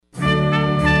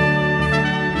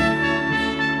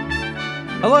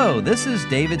Hello, this is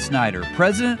David Snyder,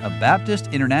 President of Baptist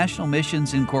International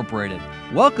Missions Incorporated,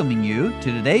 welcoming you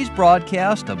to today's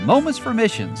broadcast of Moments for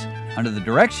Missions under the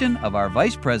direction of our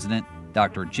Vice President,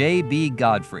 Dr. J.B.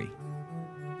 Godfrey.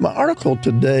 My article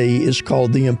today is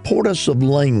called The Importance of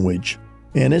Language,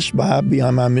 and it's by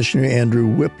BIMI missionary Andrew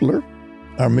Whippler,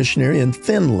 our missionary in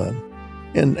Finland.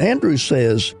 And Andrew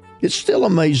says, "It still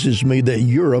amazes me that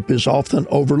Europe is often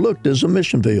overlooked as a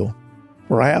mission field.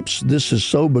 Perhaps this is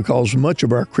so because much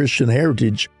of our Christian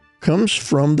heritage comes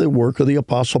from the work of the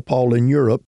Apostle Paul in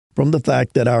Europe, from the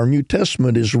fact that our New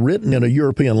Testament is written in a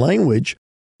European language,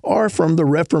 or from the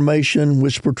Reformation,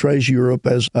 which portrays Europe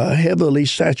as a heavily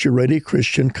saturated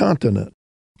Christian continent.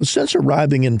 Since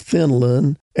arriving in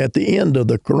Finland at the end of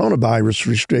the coronavirus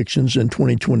restrictions in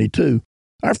 2022,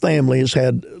 our family has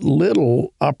had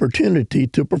little opportunity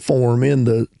to perform in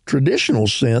the traditional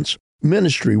sense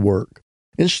ministry work.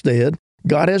 Instead,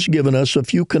 God has given us a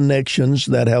few connections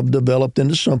that have developed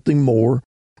into something more.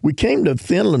 We came to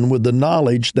Finland with the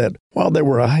knowledge that while there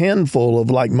were a handful of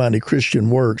like-minded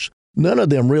Christian works, none of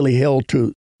them really held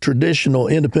to traditional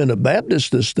independent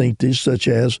Baptist distinctives such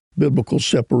as biblical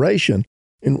separation.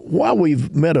 And while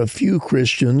we've met a few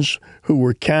Christians who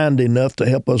were kind enough to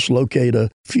help us locate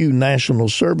a few national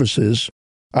services,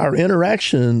 our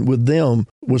interaction with them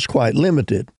was quite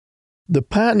limited. The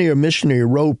pioneer missionary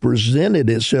role presented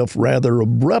itself rather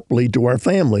abruptly to our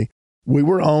family. We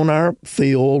were on our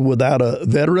field without a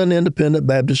veteran independent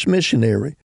Baptist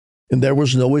missionary, and there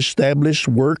was no established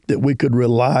work that we could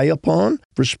rely upon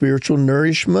for spiritual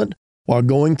nourishment while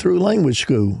going through language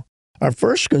school. Our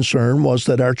first concern was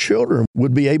that our children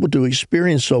would be able to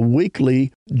experience a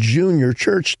weekly junior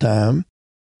church time.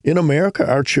 In America,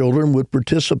 our children would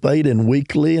participate in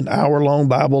weekly and hour-long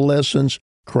Bible lessons,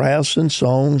 crafts, and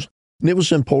songs. And it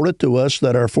was important to us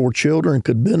that our 4 children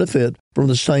could benefit from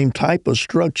the same type of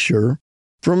structure.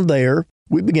 From there,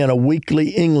 we began a weekly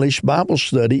English Bible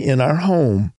study in our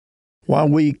home. While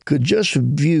we could just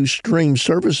view stream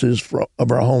services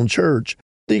of our home church,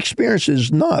 the experience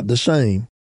is not the same.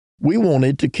 We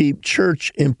wanted to keep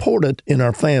church important in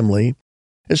our family.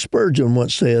 As Spurgeon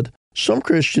once said, some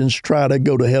Christians try to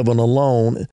go to heaven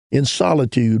alone in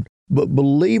solitude, but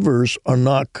believers are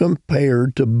not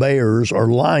compared to bears or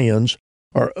lions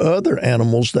or other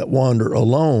animals that wander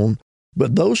alone,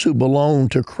 but those who belong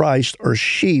to Christ are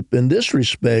sheep in this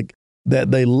respect,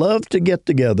 that they love to get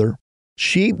together.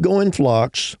 Sheep go in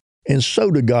flocks, and so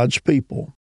do God's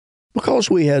people. Because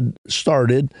we had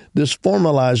started this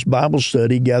formalized Bible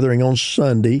study gathering on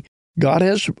Sunday, God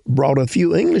has brought a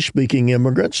few English-speaking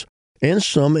immigrants and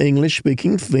some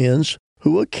English-speaking Finns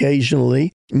who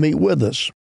occasionally meet with us.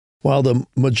 While the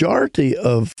majority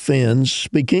of Finns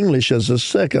speak English as a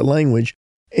second language,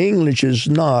 English is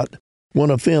not one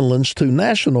of Finland's 2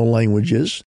 national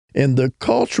languages, and the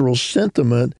cultural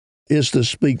sentiment is to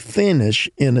speak Finnish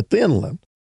in Finland.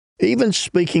 Even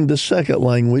speaking the second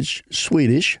language,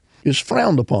 Swedish, is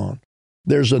frowned upon.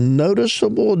 There's a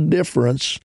noticeable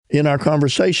difference in our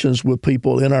conversations with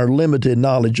people in our limited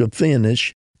knowledge of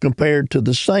Finnish compared to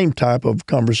the same type of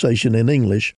conversation in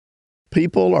English.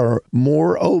 People are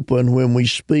more open when we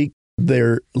speak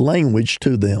their language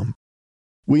to them.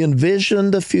 We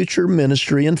envision the future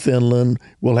ministry in Finland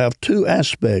will have 2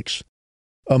 aspects,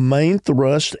 a main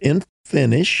thrust in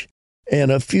Finnish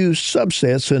and a few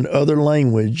subsets in other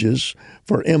languages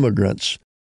for immigrants.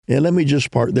 And let me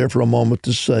just park there for a moment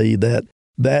to say that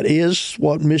that is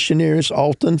what missionaries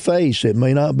often face. It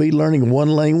may not be learning one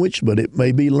language, but it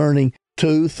may be learning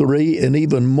 2, 3, and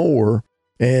even more.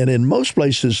 And in most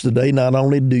places today, not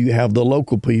only do you have the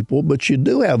local people, but you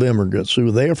do have immigrants who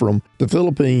are there from the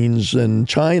Philippines and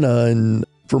China and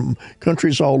from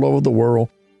countries all over the world.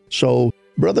 So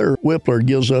Brother Whippler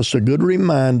gives us a good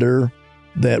reminder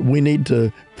that we need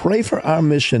to pray for our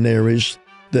missionaries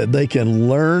that they can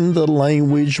learn the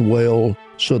language well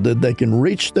so that they can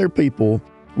reach their people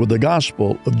with the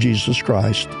gospel of Jesus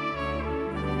Christ.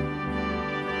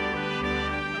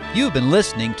 You've been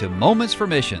listening to Moments for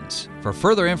Missions. For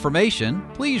further information,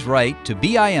 please write to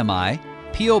BIMI,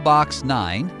 P.O. Box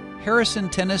 9, Harrison,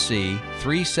 Tennessee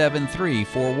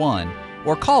 37341,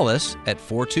 or call us at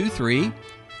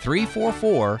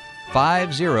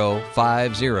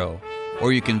 423-344-5050.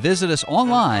 Or you can visit us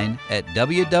online at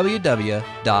www.bimi.org.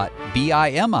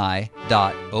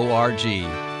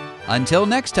 Until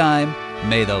next time,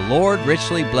 may the Lord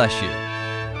richly bless you.